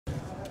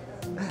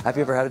Have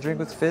you ever had a drink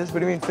with fizz? What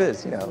do you mean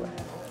fizz? You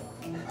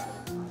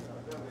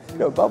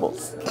know,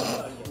 bubbles.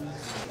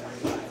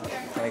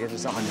 Can I get you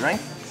something to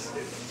drink?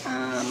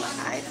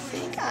 I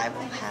think I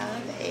will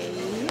have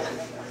a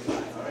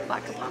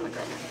vodka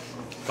pomegranate.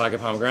 Vodka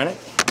pomegranate?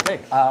 Okay,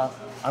 I'm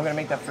gonna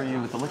make that for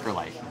you with the liquor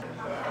light.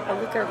 A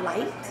liquor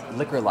light?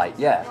 Liquor light,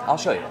 yeah. I'll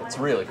show you. It's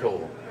really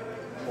cool.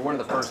 We're one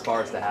of the first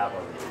bars to have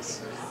one of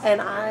these. And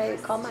I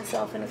call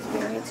myself an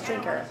experienced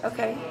drinker.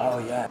 Okay. Oh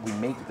yeah. We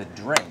make the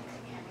drink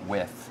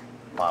with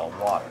bottled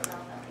water.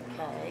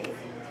 Okay.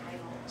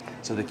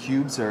 So the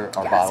cubes are Yes,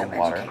 bottled I'm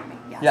water. educating me,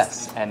 yes.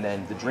 Yes, and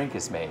then the drink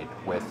is made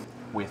with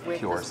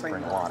pure the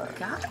spring water.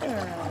 Got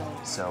it.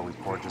 So we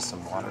pour just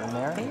some water in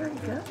there. Very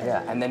good.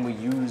 Yeah, and then we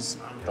use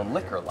the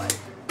liquor light,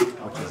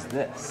 which is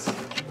this.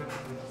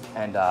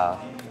 And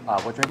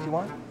what drink do you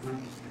want?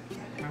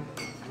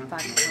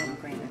 Vodka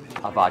pomegranate.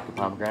 A vodka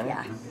pomegranate?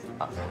 Yeah.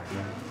 Oh,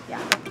 Yeah.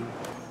 I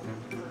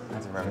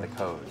have to remember the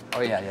code.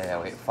 Oh yeah,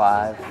 wait.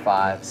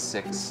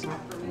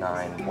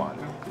 55691.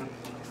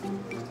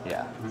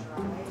 Yeah.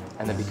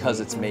 And then because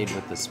it's made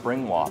with the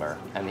spring water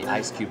and the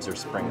ice cubes are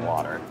spring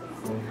water.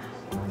 And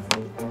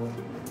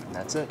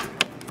that's it.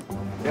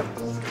 Yep.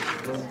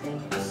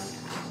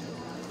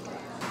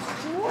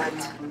 What?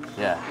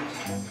 Yeah.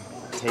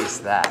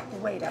 Taste that.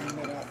 Wait a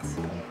minute.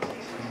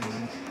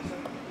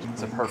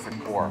 It's a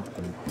perfect pour.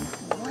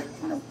 What?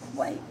 No,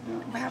 wait.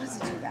 How does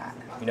it do that?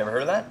 You never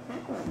heard of that?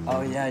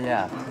 Oh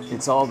yeah.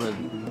 It's all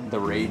the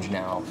rage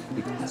now.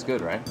 It's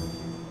good, right?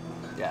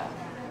 Yeah.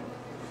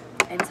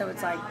 And so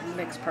it's like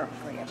mixed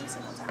perfectly every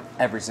single time.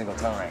 Every single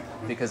time,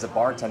 right? Because a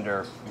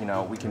bartender, you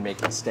know, we can make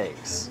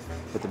mistakes,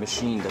 but the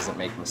machine doesn't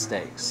make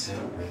mistakes.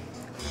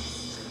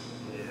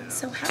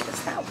 So how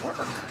does that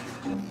work?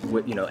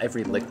 You know,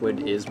 every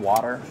liquid is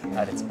water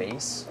at its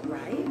base.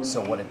 Right?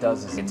 So what it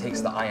does is it takes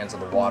the ions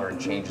of the water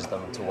and changes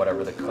them to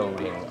whatever the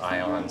coding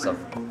ions of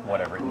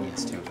whatever it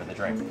needs to for the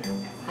drink.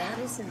 That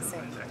is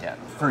insane. Yeah.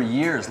 For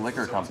years,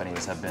 liquor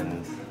companies have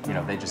been, you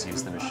know, they just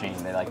use the machine.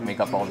 They like make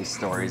up all these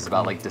stories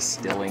about like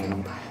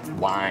distilling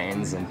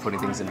wines and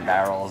putting things in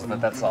barrels, but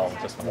that's all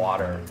just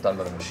water done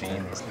by the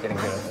machine. It's getting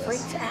rid of this.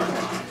 Freaked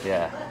out.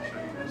 Yeah.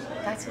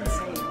 That's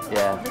insane.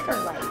 Yeah. Liquor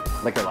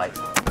light. Liquor light.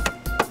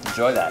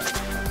 Enjoy that.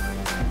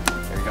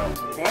 There you go.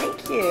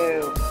 Thank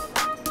you.